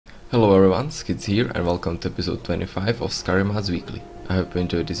Hello everyone, Skits here and welcome to episode 25 of Skyrim Mods Weekly. I hope you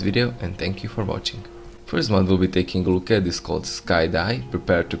enjoyed this video and thank you for watching. First mod we'll be taking a look at is called SkyDie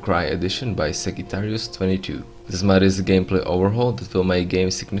Prepare to Cry Edition by Sagittarius22. This mod is a gameplay overhaul that will make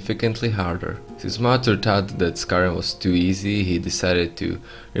games significantly harder. Since Modular thought that Skyrim was too easy, he decided to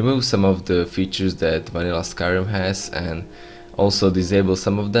remove some of the features that vanilla Skyrim has and also disable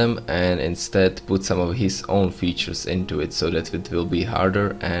some of them and instead put some of his own features into it so that it will be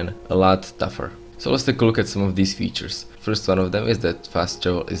harder and a lot tougher. So let's take a look at some of these features. First one of them is that fast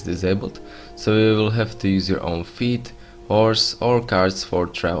travel is disabled, so you will have to use your own feet, horse or carts for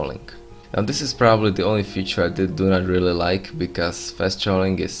traveling. Now this is probably the only feature I do not really like, because fast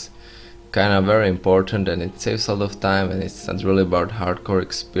traveling is kinda very important and it saves a lot of time and it's not really about hardcore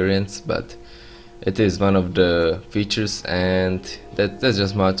experience, but it is one of the features and that's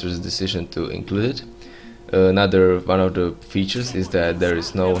just Modular's decision to include it. Another one of the features is that there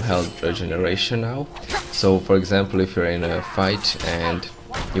is no health regeneration now. So for example, if you're in a fight and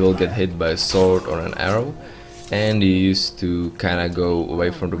you will get hit by a sword or an arrow and you used to kinda go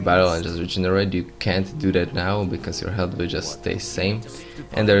away from the battle and just regenerate, you can't do that now because your health will just stay same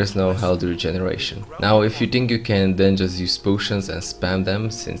and there is no health regeneration. Now if you think you can then just use potions and spam them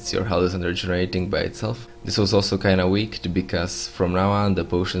since your health isn't regenerating by itself. This was also kinda weak because from now on the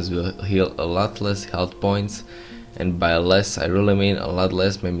potions will heal a lot less health points, and by less I really mean a lot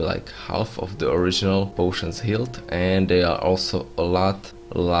less, maybe like half of the original potions healed, and they are also a lot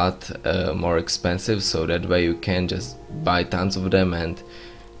more expensive, so that way you can just buy tons of them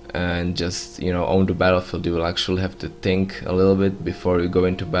and just, you know, own the battlefield. You will actually have to think a little bit before you go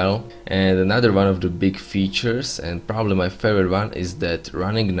into battle. And another one of the big features, and probably my favorite one, is that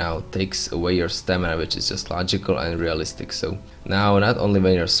running now takes away your stamina, which is just logical and realistic. So now not only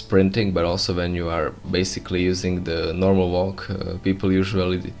when you're sprinting but also when you are basically using the normal walk people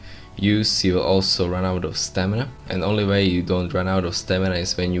usually use, you will also run out of stamina, and only way you don't run out of stamina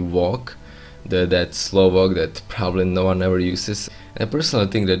is when you walk, that slow walk that probably no one ever uses. And I personally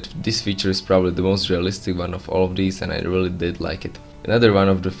think that this feature is probably the most realistic one of all of these, and I really did like it. Another one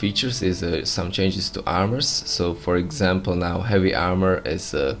of the features is some changes to armors. So for example, now heavy armor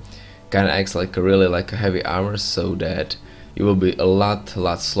is kinda acts like a heavy armor, so that you will be a lot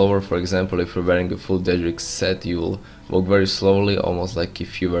slower. For example, if you're wearing a full Daedric set, you will walk very slowly, almost like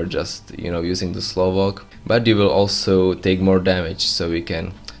if you were just, you know, using the slow walk. But you will also take more damage, so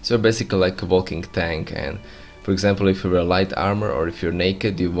you're basically like a walking tank. And for example, if you wear light armor or if you're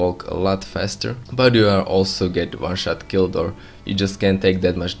naked, you walk a lot faster, but you are also get one shot killed, or you just can't take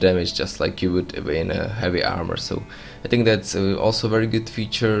that much damage just like you would in a heavy armor. So I think that's also a very good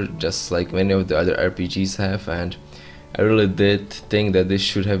feature, just like many of the other RPGs have, and I really did think that this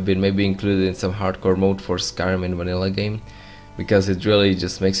should have been maybe included in some hardcore mode for Skyrim in vanilla game, because it really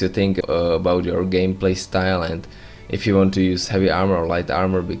just makes you think about your gameplay style and if you want to use heavy armor or light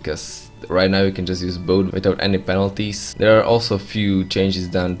armor, because right now you can just use both without any penalties. There are also a few changes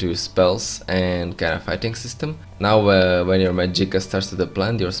done to spells and kind of fighting system. Now when your magicka starts to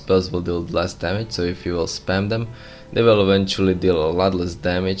deplete, your spells will deal less damage, so if you will spam them, they will eventually deal a lot less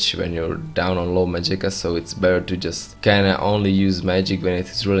damage when you're down on low magicka, so it's better to just kinda only use magic when it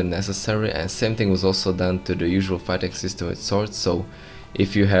is really necessary. And same thing was also done to the usual fighting system with swords, so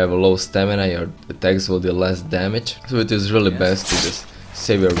if you have a low stamina, your attacks will deal less damage, so it is really best to just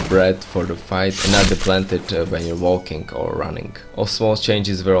save your breath for the fight and not deplete it when you're walking or running. All small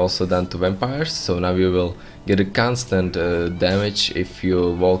changes were also done to vampires, so now you will get a constant damage if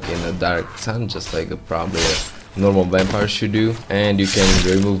you walk in a direct sun, just like probably a normal vampire should do. And you can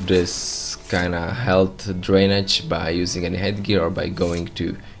remove this kinda health drainage by using any headgear or by going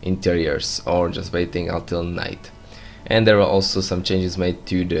to interiors or just waiting until night. And there are also some changes made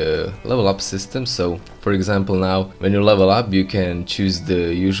to the level up system. So for example, now when you level up you can choose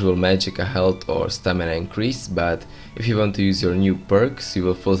the usual magicka health or stamina increase, but if you want to use your new perks you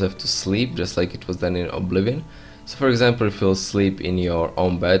will first have to sleep, just like it was done in Oblivion. So for example, if you'll sleep in your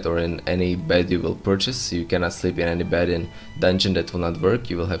own bed or in any bed you will purchase, you cannot sleep in any bed in dungeon, that will not work.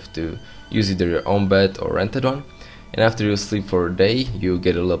 You will have to use either your own bed or rented one. And after you sleep for a day you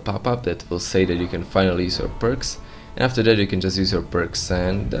get a little pop-up that will say that you can finally use your perks. And after that you can just use your perks,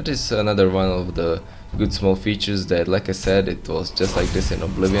 and that is another one of the good small features that, like I said, it was just like this in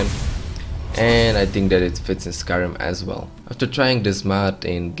Oblivion, and I think that it fits in Skyrim as well. After trying this mod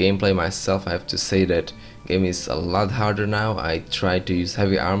in gameplay myself, I have to say that game is a lot harder now. I tried to use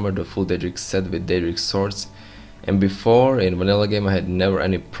heavy armor, the full Daedric set with Daedric swords, and before in vanilla game I had never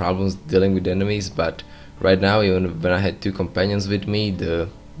any problems dealing with enemies, but right now even when I had two companions with me, the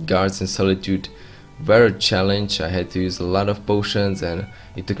guards in Solitude were a challenge. I had to use a lot of potions and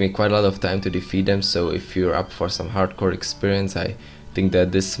it took me quite a lot of time to defeat them, so if you're up for some hardcore experience, I think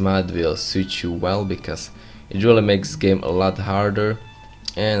that this mod will suit you well because it really makes the game a lot harder,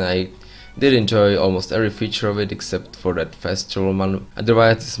 and I did enjoy almost every feature of it except for that fast travel one.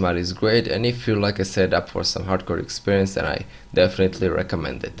 Otherwise this mod is great, and if you're, like I said, up for some hardcore experience, then I definitely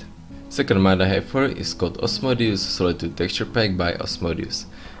recommend it. Second mod I have for you is called Osmodius Solitude Texture Pack by Osmodius.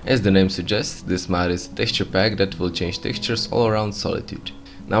 As the name suggests, this mod is a texture pack that will change textures all around Solitude.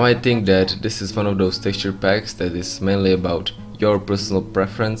 Now I think that this is one of those texture packs that is mainly about your personal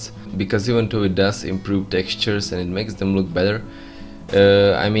preference, because even though it does improve textures and it makes them look better,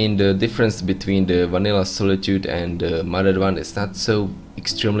 I mean, the difference between the vanilla Solitude and the modded one is not so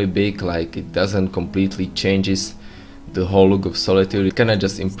extremely big. Like, it doesn't completely changes the whole look of Solitude, it kinda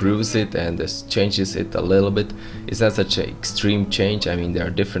just improves it and just changes it a little bit. It's not such an extreme change. I mean, there are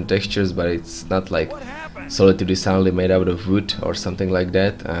different textures, but it's not like Solitude is suddenly made out of wood or something like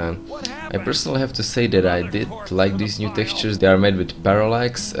that. I personally have to say that I did like these new textures. They are made with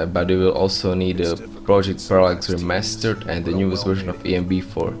Parallax, but you will also need a Project Parallax Remastered and the newest version of EMB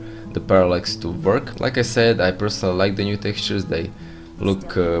for the Parallax to work. Like I said, I personally like the new textures. They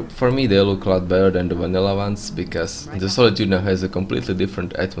look, for me, they look a lot better than the vanilla ones, because the Solitude now has a completely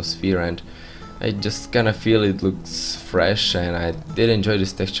different atmosphere and I just kinda feel it looks fresh, and I did enjoy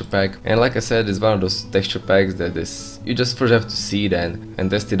this texture pack. And like I said, it's one of those texture packs that is, you just first have to see it and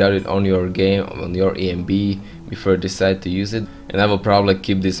test it out on your game, on your EMB, before you decide to use it. And I will probably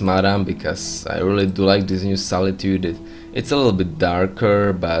keep this mod on because I really do like this new Solitude. It's a little bit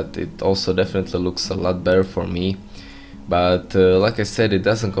darker, but it also definitely looks a lot better for me. But like I said, it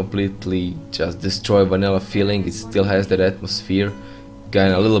doesn't completely just destroy vanilla feeling, it still has that atmosphere.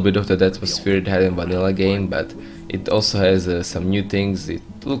 Kind of a little bit of that atmosphere it had in vanilla game, but it also has some new things. It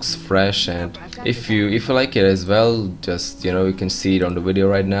looks fresh, and if you like it as well, just, you know, you can see it on the video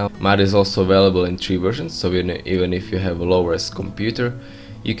right now. Mod is also available in 3 versions, so even if you have a low-res computer,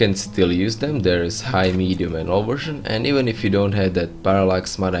 you can still use them. There is high, medium and low version, and even if you don't have that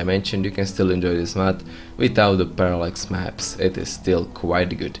parallax mod I mentioned, you can still enjoy this mod without the parallax maps. It is still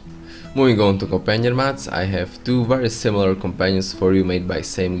quite good. Moving on to companion mods, I have 2 very similar companions for you made by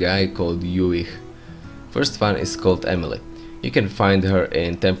same guy called YuiH. First one is called Emily. You can find her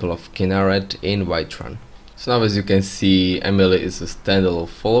in Temple of Kinneret in Whiterun. So now as you can see, Emily is a standalone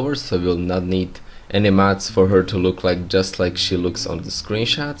follower, so we'll not need any mods for her to look like just like she looks on the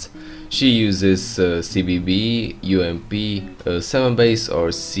screenshots. She uses CBBE, UMP, 7 base or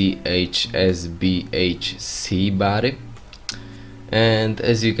CHSBHC body. And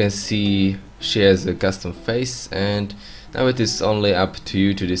as you can see, she has a custom face, and now it is only up to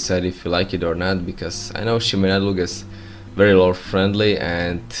you to decide if you like it or not, because I know she may not look as very lore friendly,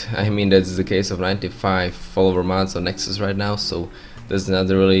 and I mean that's the case of 95 follower mods on Nexus right now, so that's not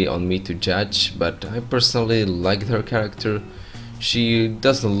really on me to judge. But I personally liked her character. She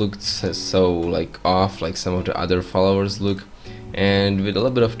doesn't look so like off like some of the other followers look, and with a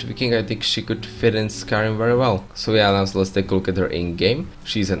little bit of tweaking I think she could fit in Skyrim very well. So yeah, now let's take a look at her in game.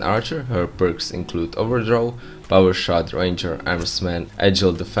 She's an archer. Her perks include Overdraw, Power Shot, Ranger, Armsman,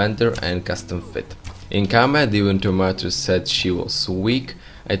 Agile Defender and Custom Fit. In combat, even though Martyr said she was weak,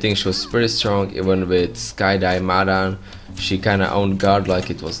 I think she was pretty strong. Even with SkyDie mod on, she kinda owned guard like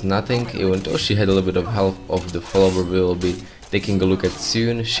it was nothing. Even though she had a little bit of help of the follower we will be taking a look at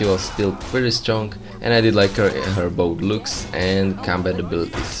soon, she was still pretty strong, and I did like her both looks and combat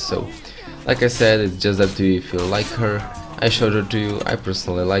abilities. So like I said, it's just up to you if you like her. I showed her to you, I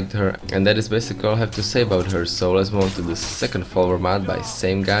personally liked her, and that is basically all I have to say about her. So let's move on to the second follower mod by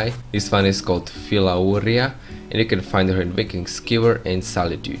same guy. This one is called Filauria, and you can find her in Viking Skewer in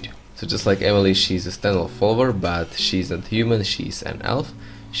Solitude. So just like Emily, she's a standalone follower, but she's not human, she's an elf.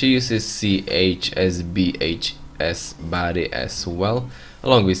 She uses CHSBHS body as well,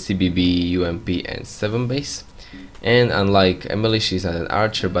 along with CBBE, UMP and 7 base. And unlike Emily, she's not an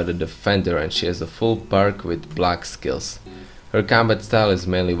archer but a defender, and she has a full perk with block skills. Her combat style is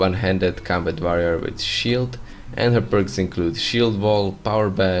mainly one-handed combat warrior with shield, and her perks include shield wall, power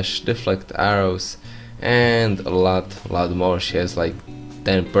bash, deflect arrows and a lot more. She has like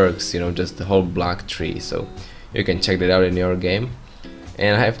 10 perks, you know, just the whole block tree, so you can check that out in your game.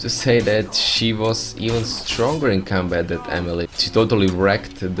 And I have to say that she was even stronger in combat than Emily. She totally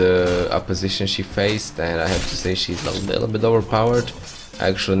wrecked the opposition she faced, and I have to say she's a little bit overpowered. I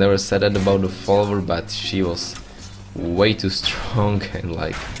actually never said that about the follower, but she was way too strong, and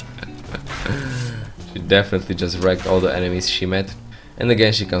like she definitely just wrecked all the enemies she met. And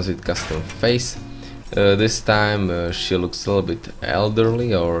again, she comes with custom face. This time she looks a little bit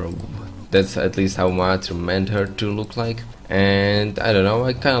elderly, or That's at least how Mater meant her to look like. And I don't know,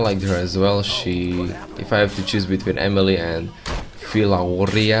 I kinda liked her as well. If I have to choose between Emily and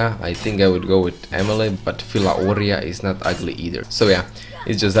Filauria, I think I would go with Emily, but Filauria is not ugly either. So yeah,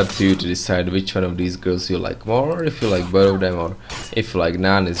 it's just up to you to decide which one of these girls you like more, or if you like both of them, or if you like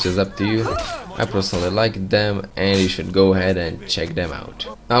none, it's just up to you. I personally like them, and you should go ahead and check them out.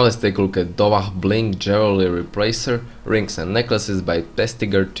 Now let's take a look at DovahBling Jewelry Replacer Rings and Necklaces by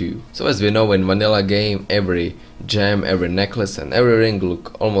Testiger 2. So as we know, in vanilla game, every gem, every necklace and every ring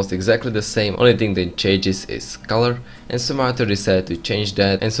look almost exactly the same. Only thing that changes is color, and Sumato decided to change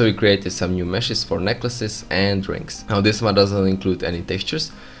that, and so we created some new meshes for necklaces and rings. Now this mod doesn't include any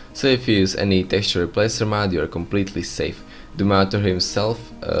textures, so if you use any texture replacer mod, you are completely safe. The modder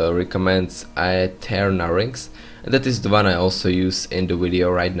himself recommends Aeterna rings, and that is the one I also use in the video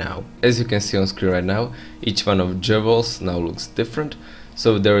right now. As you can see on screen right now, each one of jewels now looks different,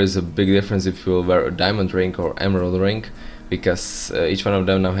 so there is a big difference if you will wear a diamond ring or emerald ring, because each one of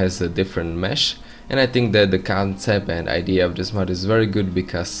them now has a different mesh. And I think that the concept and idea of this mod is very good,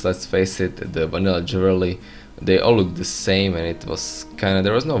 because let's face it, the vanilla jewelry, they all look the same, and it was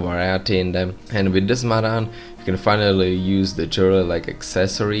there was no variety in them. And with this mod on, you can finally use the jewelry like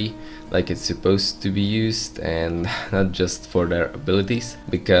accessory, like it's supposed to be used, and not just for their abilities.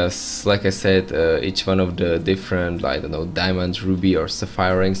 Because like I said, each one of the different, I don't know, diamond, ruby or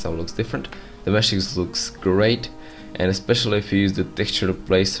sapphire rings now looks different. The meshes looks great, and especially if you use the texture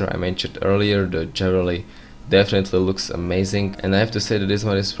replacer I mentioned earlier, the jewelry definitely looks amazing. And I have to say that this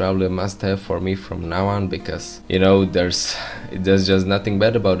one is probably a must-have for me from now on, because you know, there's just nothing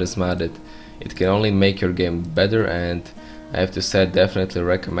bad about this mod. It can only make your game better, and I have to say I definitely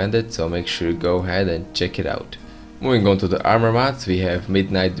recommend it, so make sure you go ahead and check it out. Moving on to the armor mods, we have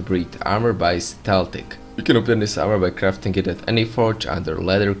Midnight Breed Armor by Stealthic. You can obtain this armor by crafting it at any forge under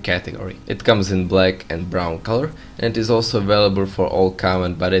leather category. It comes in black and brown color, and it is also available for all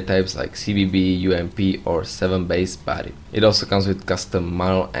common body types like CBBE, UMP or 7 base body. It also comes with custom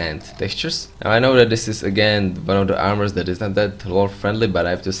model and textures. Now I know that this is again one of the armors that is not that lore friendly, but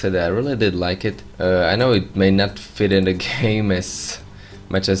I have to say that I really did like it. I know it may not fit in the game as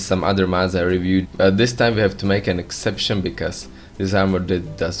much as some other mods I reviewed, but this time we have to make an exception, because this armor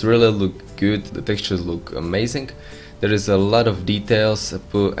does really look good. The textures look amazing. There is a lot of details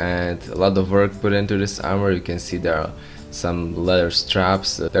and a lot of work put into this armor. You can see there are some leather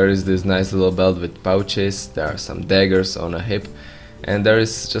straps, there is this nice little belt with pouches, there are some daggers on a hip, and there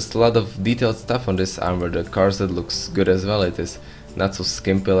is just a lot of detailed stuff on this armor. The corset looks good as well. It is not so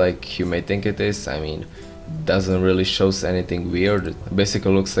skimpy like you may think it is. I mean, doesn't really shows anything weird. It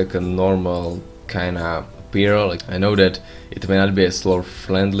basically looks like a normal kinda apparel. Like, I know that it may not be as lore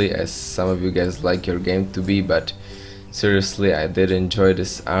friendly as some of you guys like your game to be, but seriously, I did enjoy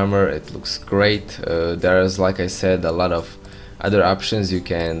this armor. It looks great. There is, like I said, a lot of other options. You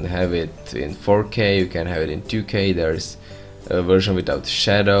can have it in 4K, you can have it in 2K. There is a version without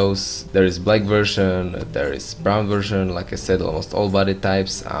shadows, there is black version, there is brown version. Like I said, almost all body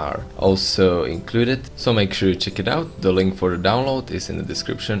types are also included, so make sure you check it out. The link for the download is in the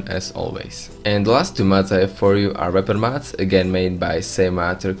description as always. And the last two mods I have for you are weapon mods, again made by same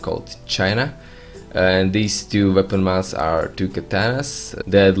author called China. And these two weapon mods are two katanas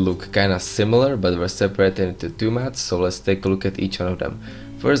that look kinda similar, but were separated into two mods, so let's take a look at each one of them.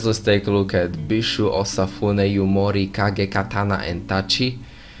 First, let's take a look at Bishu, Osafune, Morikage, Katana and Tachi.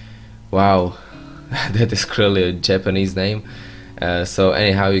 Wow, that is clearly a Japanese name. So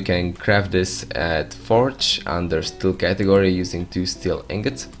anyhow, you can craft this at Forge under steel category using 2 steel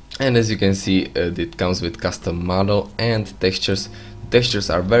ingots. And as you can see, it comes with custom model and textures. The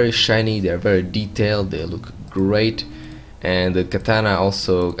textures are very shiny, they are very detailed, they look great. And the katana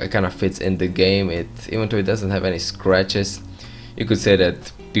also kind of fits in the game. Even though it doesn't have any scratches, you could say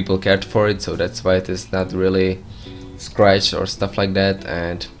that people cared for it, so that's why it is not really scratched or stuff like that.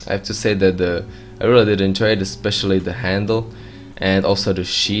 And I have to say that I really did enjoy it, especially the handle and also the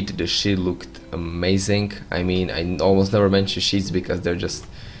sheet. The sheet looked amazing. I mean, I almost never mention sheets because they're just,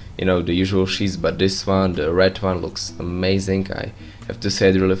 you know, the usual sheets, but this one, the red one, looks amazing. I have to say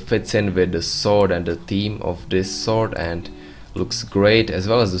it really fits in with the sword and the theme of this sword, and looks great, as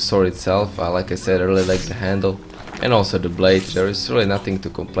well as the sword itself. Like I said, I really like the handle and also the blade. There is really nothing to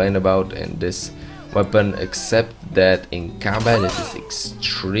complain about in this weapon, except that in combat it is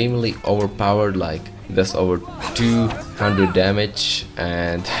extremely overpowered. Like, it does over 200 damage,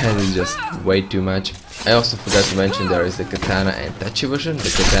 and that is just way too much. I also forgot to mention there is the katana and Tachi version. The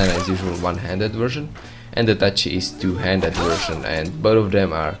katana is usual one-handed version, and the Tachi is two-handed version, and both of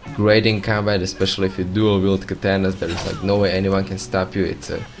them are great in combat, especially if you dual wield katanas. There is like no way anyone can stop you. It's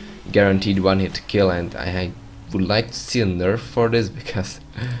a guaranteed one-hit kill, and I would like to see a nerf for this, because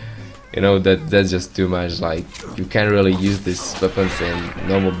you know that's just too much. Like, you can't really use these weapons in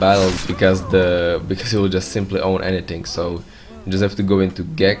normal battles because you will just simply own anything. So you just have to go into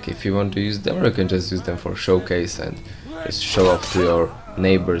GEC if you want to use them, or you can just use them for showcase and just show off to your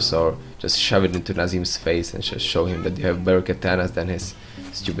neighbors, or just shove it into Nazim's face and just show him that you have better katanas than his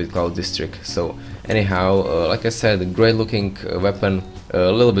stupid Cloud District. So anyhow, like I said, a great looking weapon,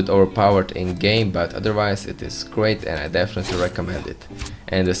 a little bit overpowered in game, but otherwise it is great and I definitely recommend it.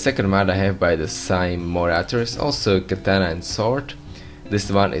 And the second mod I have by the same moderator is also katana and sword. This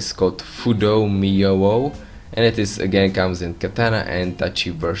one is called Fudou Myouou, and it is again comes in katana and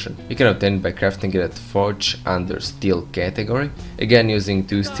Tachi version. You can obtain it by crafting it at Forge under steel category, again using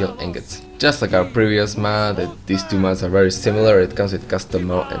 2 steel ingots. Just like our previous mod, these two mods are very similar. It comes with custom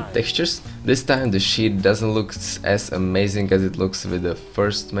model and textures. This time the sheet doesn't look as amazing as it looks with the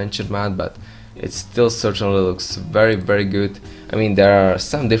first mentioned mod, but it still certainly looks very good. I mean, there are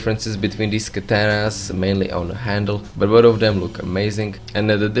some differences between these katanas, mainly on the handle, but both of them look amazing. And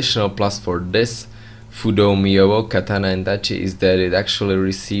an additional plus for this Fudou Myouou katana and Tachi is that it actually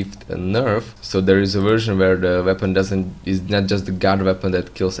received a nerf. So there is a version where the weapon is not just the guard weapon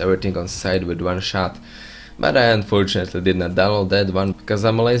that kills everything on sight with one shot. But I unfortunately did not download that one because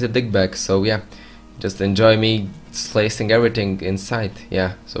I'm a lazy dickbag. So yeah, just enjoy me slicing everything in sight.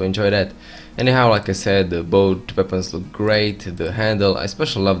 Yeah, so enjoy that. Anyhow, like I said, both weapons look great. The handle, I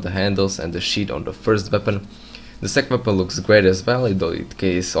especially love the handles and the sheet on the first weapon. The second weapon looks great as well, though it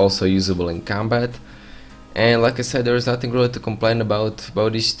is also usable in combat. And like I said, there is nothing really to complain about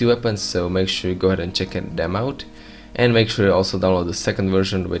these two weapons, so make sure you go ahead and check them out. And make sure you also download the second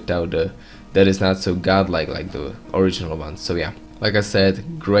version without that is not so godlike like the original one. So yeah, like I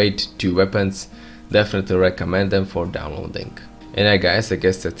said, great two weapons, definitely recommend them for downloading. And yeah guys, I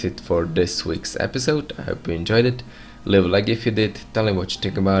guess that's it for this week's episode. I hope you enjoyed it. Leave a like if you did, tell me what you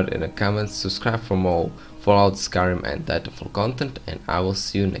think about it in the comments, subscribe for more Fallout, Skyrim and Titanfall content, and I will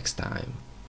see you next time.